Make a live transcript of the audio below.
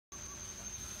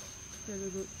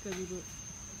Kelulut.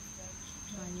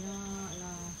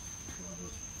 Banyaklah.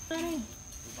 Mana ni?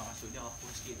 Lubang masuk dia apa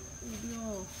sikit. Dia.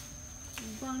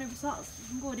 Lubang dia besar.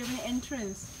 Tunggu dia punya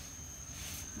entrance.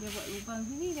 Dia buat lubang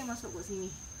sini, dia masuk kat sini.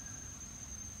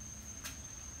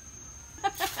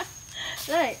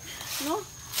 Right? No?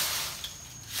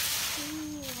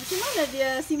 Macam mana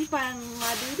dia simpan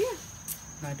madu dia?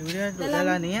 Madu dia duduk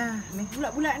dalam ni lah. Ni.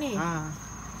 Bulat-bulat ni? Ha.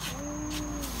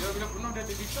 Dia bila penuh dia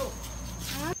ada tisu.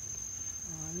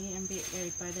 Ni ambil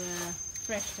daripada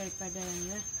fresh daripada ni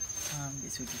lah.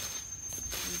 Ambil sudi.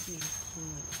 Okay.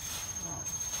 Wow.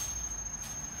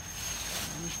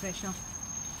 Ni fresh lah.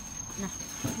 Nah,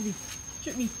 ni.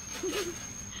 Shoot me.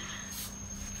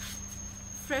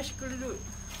 Fresh kelulut.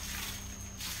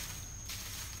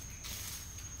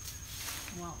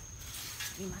 Wow.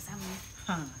 Ni masam ni.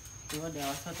 Ha. Tu dia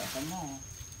rasa tak sama.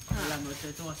 Dalam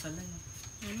botol tu rasa lain.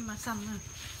 Yang ni masam lah.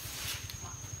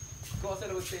 Kau rasa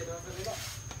ada botol tu rasa elok.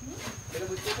 Dalam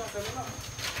botol tu rasa elok.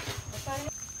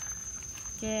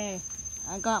 Okay.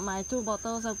 I got my 2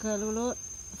 bottles of kelulut.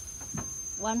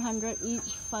 100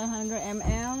 each, 500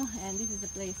 ml, and this is the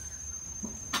place.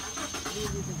 This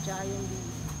is a giant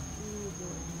bee. Ooh,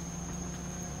 boy.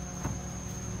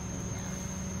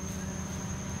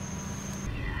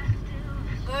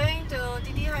 Going to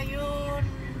Titi Hayun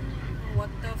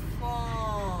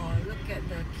waterfall. Look at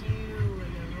the queue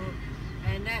and the road,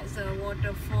 and that's a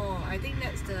waterfall. I think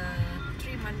that's the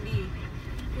Putri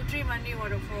Mandi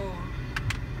waterfall.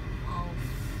 How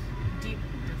deep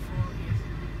the fall is.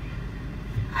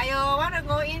 Ayo, wanna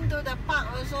go into the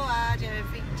park also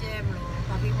traffic jam loh.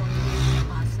 Public holiday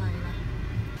pasai lah.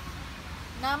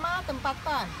 Nama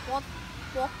tempatan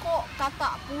pokok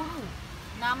katak puru.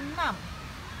 Nam.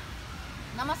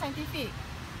 Nama saintifik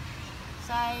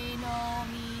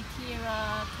Cynomycera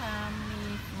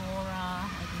camiflora,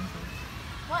 I think so.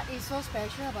 What is so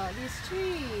special about this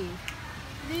tree?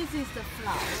 This is the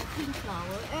flower, pink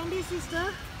flower, and this is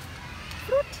the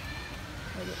fruit.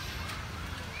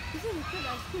 This is a fruit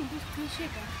ice cream, this tree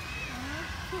shape.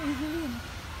 Fruit is really.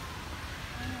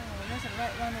 Oh, there's a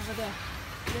red one over there,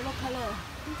 yellow color.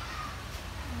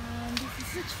 And this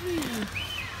is a tree.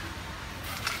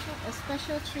 A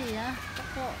special tree,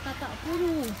 pokok katak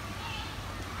puru.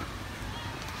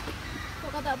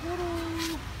 Pokok katak puru.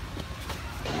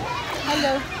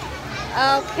 Hello.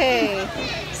 Okay,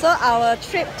 so our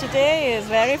trip today is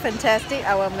very fantastic.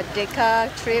 Our Merdeka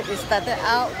trip is started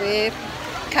out with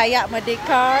kayak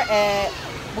Merdeka at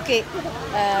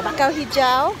Bakau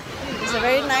Hijau. It's a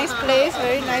very nice place,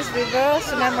 very nice river,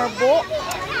 Sungai Merbok.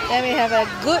 Then we have a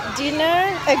good dinner,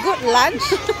 a good lunch,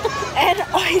 and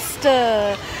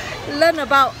oyster. Learn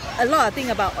about a lot of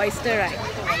things about oyster, right?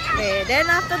 Okay, then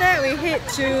after that we head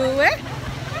to where?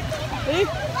 The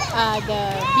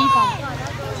bee farm.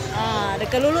 The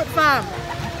kelulut farm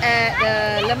at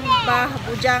the Lembah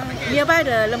Bujang, nearby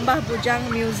the Lembah Bujang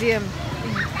Museum.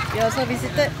 We also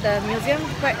visited the museum,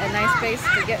 quite a nice place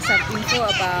to get some info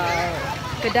about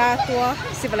Kedah Tua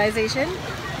civilisation.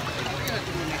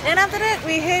 Then after that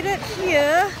we headed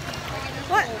here.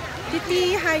 What?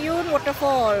 Titi Hayun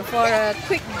waterfall for a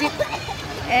quick dip,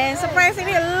 and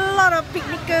surprisingly a lot of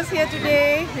picnickers here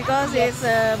today because it's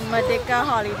a Merdeka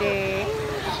holiday.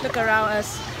 Look around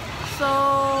us, so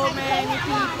many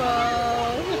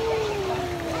people,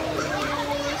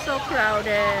 so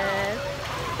crowded,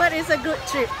 but it's a good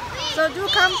trip. So do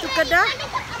come to Kedah,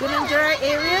 Gunung Jerai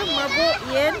area, Merbok,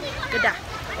 Yen, Kedah.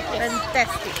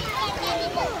 Fantastic.